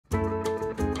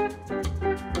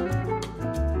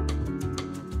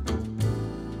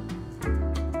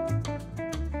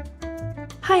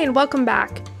Hi and welcome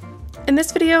back. In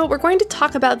this video, we're going to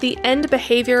talk about the end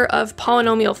behavior of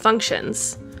polynomial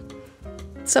functions.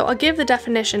 So I'll give the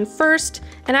definition first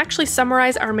and actually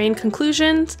summarize our main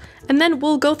conclusions, and then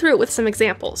we'll go through it with some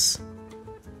examples.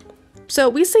 So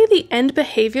we say the end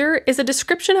behavior is a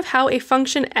description of how a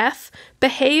function f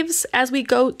behaves as we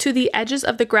go to the edges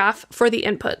of the graph for the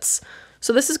inputs.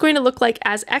 So this is going to look like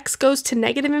as x goes to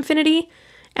negative infinity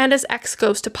and as x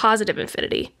goes to positive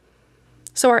infinity.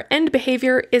 So our end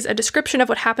behavior is a description of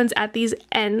what happens at these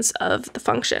ends of the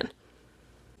function.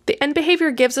 The end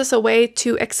behavior gives us a way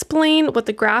to explain what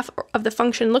the graph of the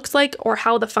function looks like or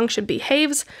how the function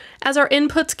behaves as our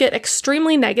inputs get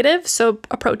extremely negative, so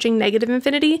approaching negative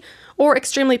infinity, or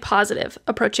extremely positive,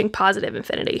 approaching positive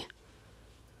infinity.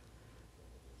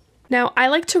 Now, I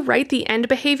like to write the end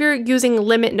behavior using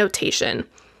limit notation.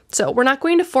 So we're not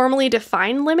going to formally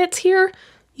define limits here.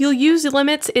 You'll use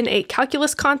limits in a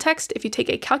calculus context if you take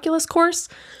a calculus course,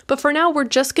 but for now we're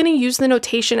just going to use the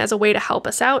notation as a way to help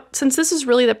us out, since this is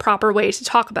really the proper way to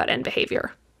talk about end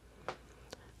behavior.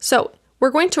 So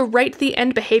we're going to write the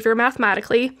end behavior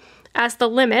mathematically as the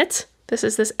limit, this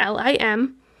is this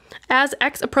lim, as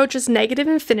x approaches negative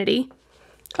infinity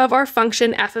of our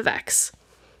function f of x.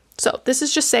 So this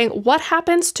is just saying what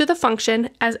happens to the function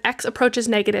as x approaches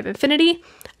negative infinity,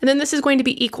 and then this is going to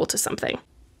be equal to something.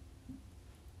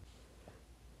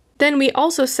 Then we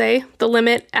also say the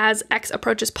limit as x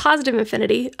approaches positive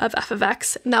infinity of f of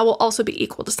x, and that will also be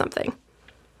equal to something.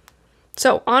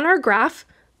 So on our graph,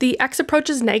 the x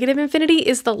approaches negative infinity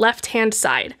is the left-hand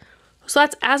side. So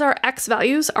that's as our x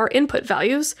values, our input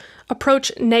values,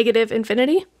 approach negative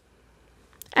infinity.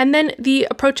 And then the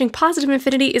approaching positive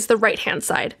infinity is the right-hand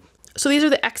side. So these are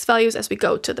the x values as we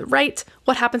go to the right,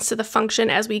 what happens to the function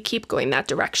as we keep going that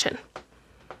direction.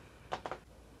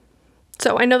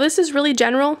 So I know this is really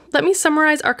general. Let me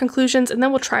summarize our conclusions and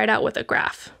then we'll try it out with a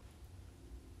graph.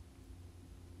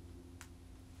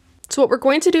 So what we're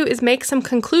going to do is make some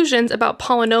conclusions about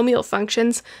polynomial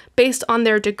functions based on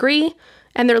their degree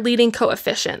and their leading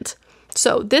coefficient.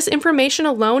 So this information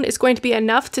alone is going to be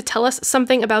enough to tell us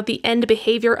something about the end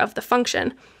behavior of the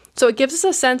function. So it gives us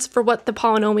a sense for what the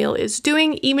polynomial is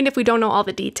doing, even if we don't know all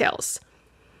the details.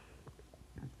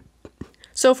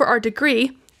 So for our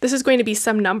degree, this is going to be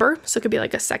some number, so it could be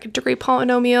like a second degree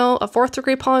polynomial, a fourth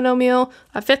degree polynomial,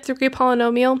 a fifth degree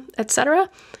polynomial,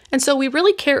 etc. And so we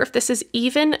really care if this is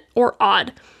even or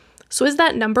odd. So is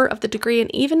that number of the degree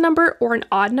an even number or an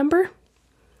odd number?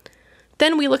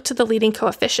 Then we look to the leading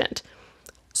coefficient.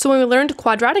 So when we learned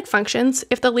quadratic functions,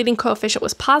 if the leading coefficient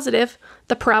was positive,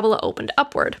 the parabola opened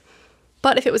upward.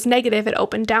 But if it was negative, it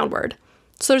opened downward.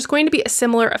 So there's going to be a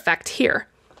similar effect here.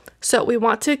 So we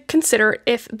want to consider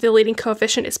if the leading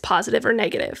coefficient is positive or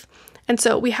negative. And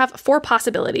so we have four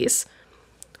possibilities.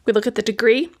 We look at the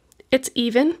degree, it's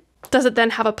even. Does it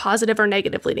then have a positive or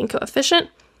negative leading coefficient?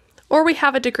 Or we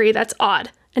have a degree that's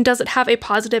odd, and does it have a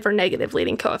positive or negative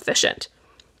leading coefficient?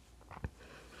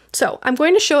 So I'm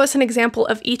going to show us an example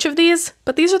of each of these,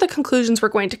 but these are the conclusions we're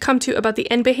going to come to about the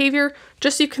end behavior,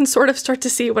 just so you can sort of start to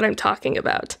see what I'm talking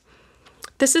about.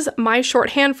 This is my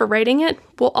shorthand for writing it.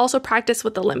 We'll also practice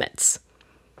with the limits.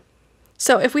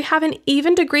 So if we have an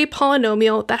even degree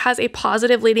polynomial that has a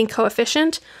positive leading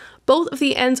coefficient, both of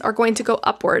the ends are going to go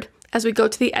upward as we go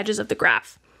to the edges of the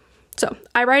graph. So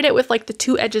I write it with like the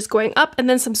two edges going up and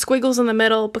then some squiggles in the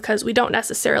middle because we don't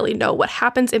necessarily know what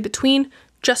happens in between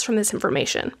just from this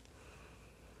information.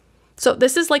 So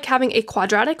this is like having a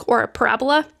quadratic or a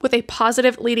parabola with a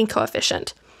positive leading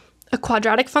coefficient. A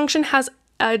quadratic function has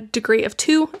a degree of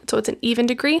 2, so it's an even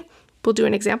degree. We'll do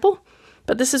an example,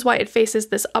 but this is why it faces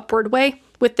this upward way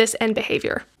with this end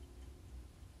behavior.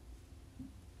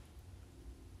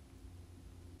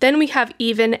 Then we have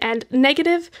even and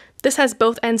negative. This has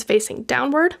both ends facing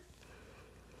downward.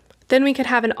 Then we could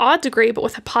have an odd degree, but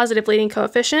with a positive leading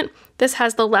coefficient. This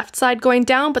has the left side going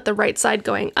down, but the right side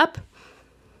going up.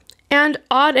 And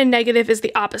odd and negative is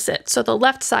the opposite, so the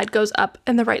left side goes up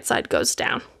and the right side goes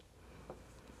down.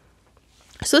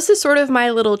 So this is sort of my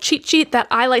little cheat sheet that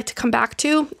I like to come back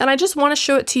to, and I just want to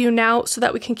show it to you now so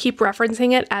that we can keep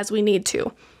referencing it as we need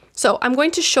to. So I'm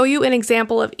going to show you an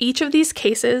example of each of these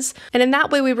cases, and in that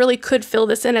way we really could fill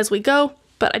this in as we go,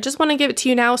 but I just want to give it to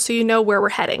you now so you know where we're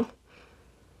heading.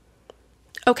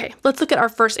 Okay, let's look at our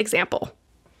first example.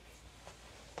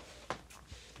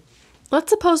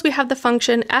 Let's suppose we have the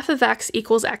function f of x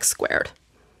equals x squared.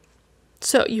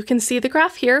 So you can see the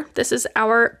graph here. This is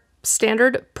our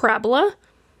standard parabola.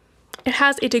 It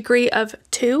has a degree of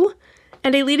 2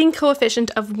 and a leading coefficient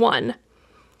of 1.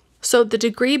 So the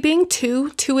degree being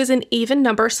 2, 2 is an even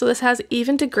number, so this has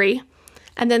even degree.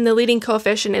 and then the leading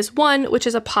coefficient is 1, which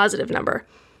is a positive number.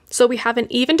 So we have an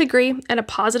even degree and a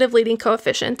positive leading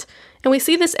coefficient, and we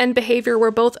see this end behavior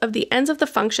where both of the ends of the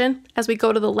function, as we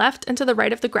go to the left and to the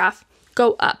right of the graph,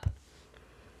 go up.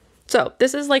 So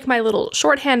this is like my little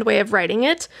shorthand way of writing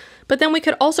it, but then we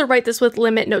could also write this with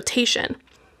limit notation.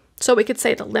 So we could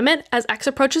say the limit as x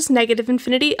approaches negative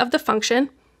infinity of the function,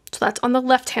 so that's on the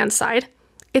left-hand side,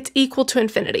 it's equal to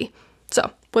infinity.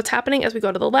 So what's happening as we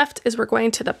go to the left is we're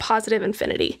going to the positive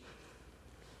infinity.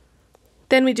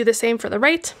 Then we do the same for the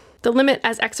right. The limit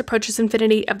as x approaches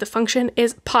infinity of the function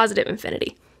is positive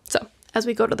infinity. So as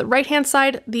we go to the right-hand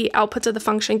side, the outputs of the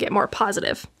function get more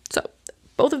positive. So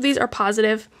both of these are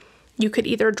positive. You could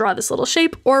either draw this little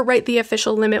shape or write the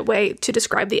official limit way to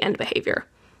describe the end behavior.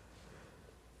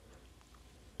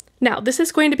 Now, this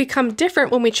is going to become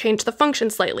different when we change the function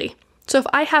slightly. So if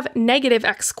I have negative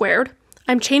x squared,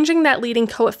 I'm changing that leading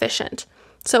coefficient.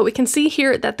 So we can see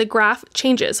here that the graph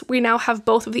changes. We now have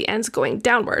both of the ends going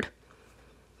downward.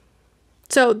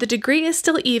 So the degree is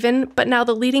still even, but now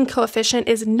the leading coefficient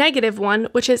is -1,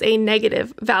 which is a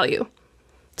negative value.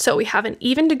 So we have an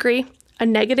even degree, a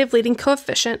negative leading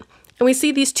coefficient, and we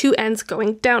see these two ends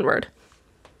going downward.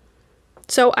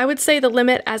 So I would say the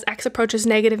limit as x approaches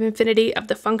negative infinity of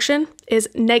the function is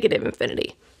negative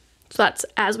infinity. So that's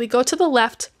as we go to the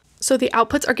left, so the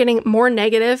outputs are getting more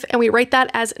negative, and we write that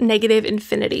as negative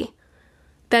infinity.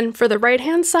 Then for the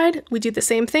right-hand side, we do the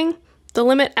same thing. The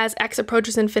limit as x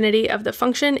approaches infinity of the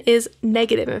function is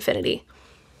negative infinity.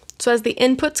 So as the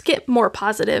inputs get more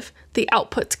positive, the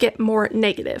outputs get more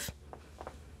negative.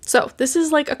 So this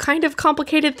is like a kind of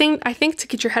complicated thing, I think, to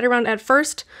get your head around at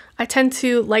first. I tend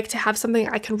to like to have something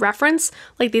I can reference,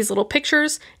 like these little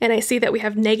pictures, and I see that we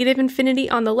have negative infinity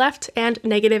on the left and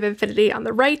negative infinity on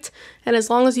the right, and as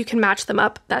long as you can match them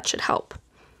up, that should help.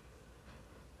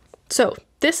 So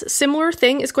this similar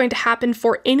thing is going to happen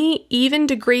for any even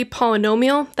degree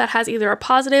polynomial that has either a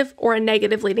positive or a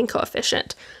negative leading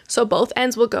coefficient. So both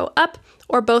ends will go up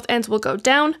or both ends will go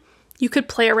down. You could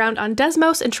play around on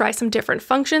Desmos and try some different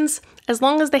functions as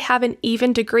long as they have an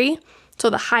even degree. So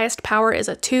the highest power is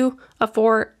a 2, a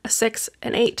 4, a 6,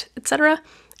 an 8, etc.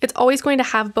 It's always going to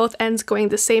have both ends going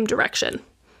the same direction.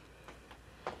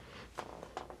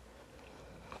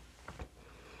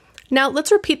 Now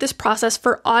let's repeat this process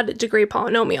for odd degree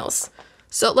polynomials.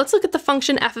 So let's look at the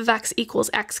function f of x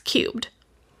equals x cubed.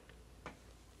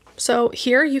 So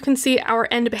here you can see our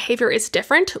end behavior is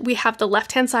different. We have the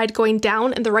left-hand side going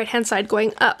down and the right-hand side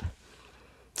going up.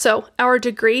 So our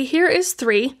degree here is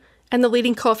 3 and the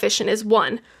leading coefficient is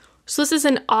 1. So this is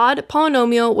an odd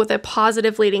polynomial with a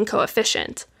positive leading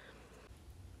coefficient.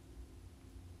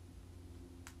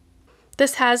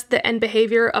 This has the end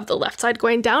behavior of the left side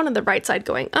going down and the right side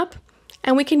going up,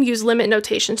 and we can use limit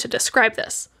notation to describe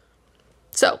this.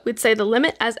 So we'd say the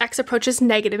limit as x approaches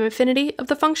negative infinity of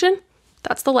the function,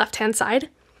 that's the left-hand side,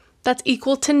 that's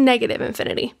equal to negative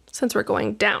infinity, since we're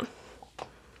going down.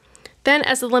 Then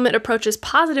as the limit approaches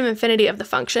positive infinity of the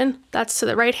function, that's to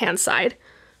the right-hand side,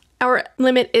 our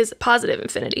limit is positive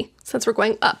infinity, since we're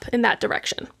going up in that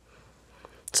direction.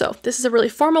 So this is a really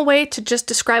formal way to just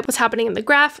describe what's happening in the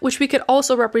graph, which we could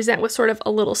also represent with sort of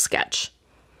a little sketch.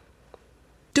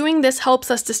 Doing this helps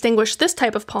us distinguish this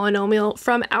type of polynomial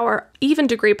from our even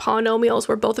degree polynomials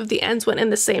where both of the ends went in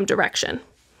the same direction.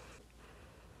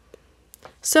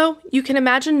 So you can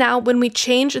imagine now when we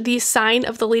change the sign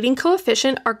of the leading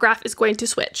coefficient, our graph is going to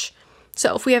switch.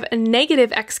 So if we have a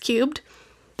negative x cubed,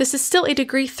 this is still a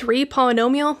degree 3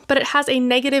 polynomial, but it has a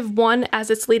 -1 as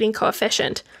its leading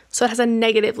coefficient, so it has a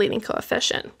negative leading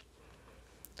coefficient.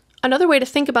 Another way to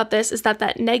think about this is that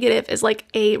that negative is like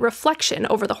a reflection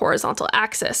over the horizontal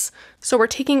axis. So we're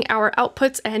taking our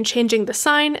outputs and changing the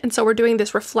sign, and so we're doing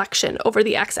this reflection over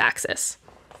the x-axis.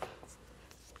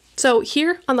 So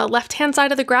here on the left-hand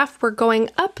side of the graph, we're going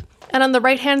up, and on the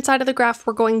right-hand side of the graph,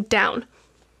 we're going down.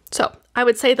 So I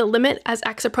would say the limit as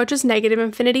x approaches negative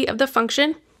infinity of the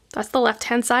function, that's the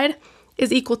left-hand side,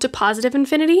 is equal to positive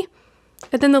infinity.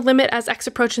 And then the limit as x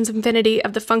approaches infinity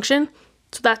of the function,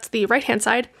 so that's the right-hand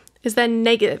side, is then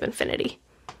negative infinity.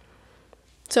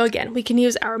 So again, we can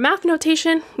use our math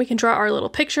notation, we can draw our little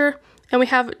picture, and we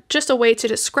have just a way to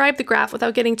describe the graph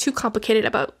without getting too complicated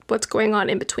about what's going on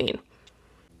in between.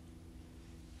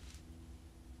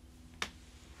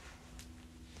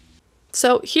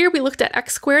 So here we looked at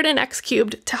x squared and x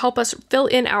cubed to help us fill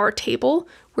in our table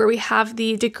where we have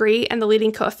the degree and the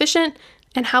leading coefficient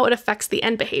and how it affects the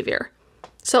end behavior.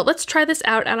 So let's try this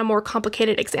out on a more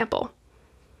complicated example.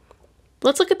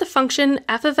 Let's look at the function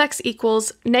f of x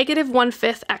equals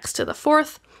 -1/5 x to the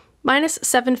 4th minus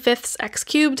 7/5 x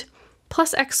cubed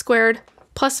plus x squared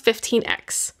plus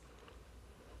 15x.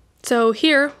 So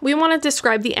here, we want to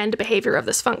describe the end behavior of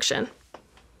this function.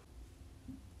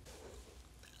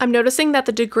 I'm noticing that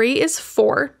the degree is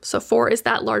 4, so 4 is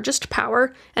that largest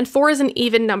power, and 4 is an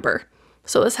even number.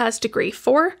 So this has degree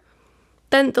 4.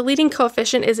 Then the leading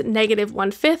coefficient is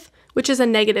 -1/5, which is a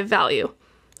negative value.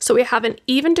 So we have an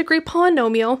even degree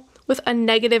polynomial with a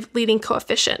negative leading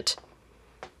coefficient.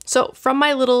 So from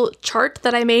my little chart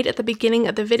that I made at the beginning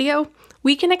of the video,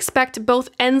 we can expect both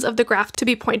ends of the graph to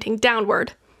be pointing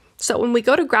downward. So when we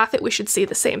go to graph it, we should see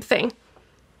the same thing.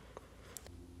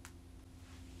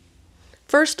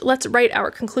 First, let's write our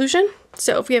conclusion.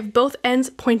 So if we have both ends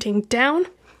pointing down,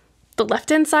 the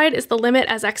left-hand side is the limit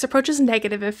as x approaches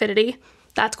 -infinity.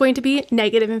 That's going to be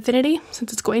 -infinity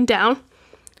since it's going down.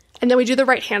 And then we do the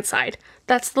right-hand side.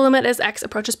 That's the limit as x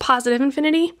approaches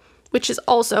 +infinity, which is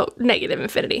also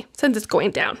 -infinity since it's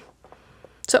going down.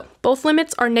 So both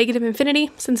limits are -infinity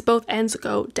since both ends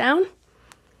go down.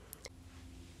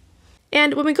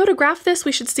 And when we go to graph this,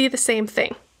 we should see the same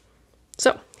thing.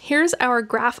 So here's our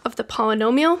graph of the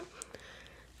polynomial.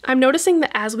 I'm noticing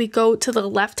that as we go to the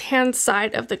left-hand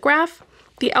side of the graph,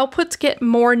 the outputs get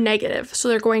more negative, so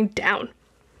they're going down.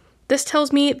 This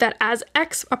tells me that as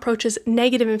x approaches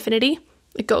 -infinity,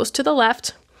 it goes to the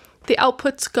left, the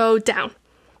outputs go down,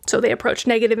 so they approach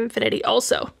 -infinity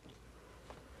also.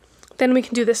 Then we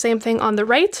can do the same thing on the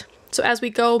right. So as we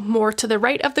go more to the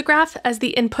right of the graph, as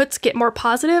the inputs get more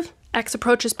positive, x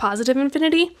approaches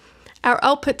 +infinity, our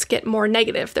outputs get more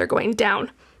negative, they're going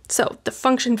down. So the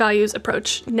function values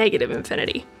approach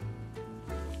 -infinity.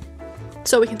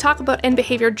 So we can talk about end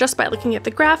behavior just by looking at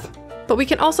the graph, but we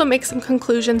can also make some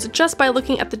conclusions just by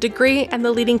looking at the degree and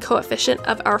the leading coefficient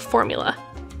of our formula.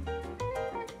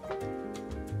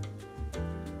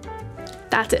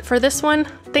 That's it for this one.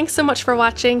 Thanks so much for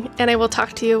watching, and I will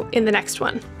talk to you in the next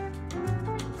one.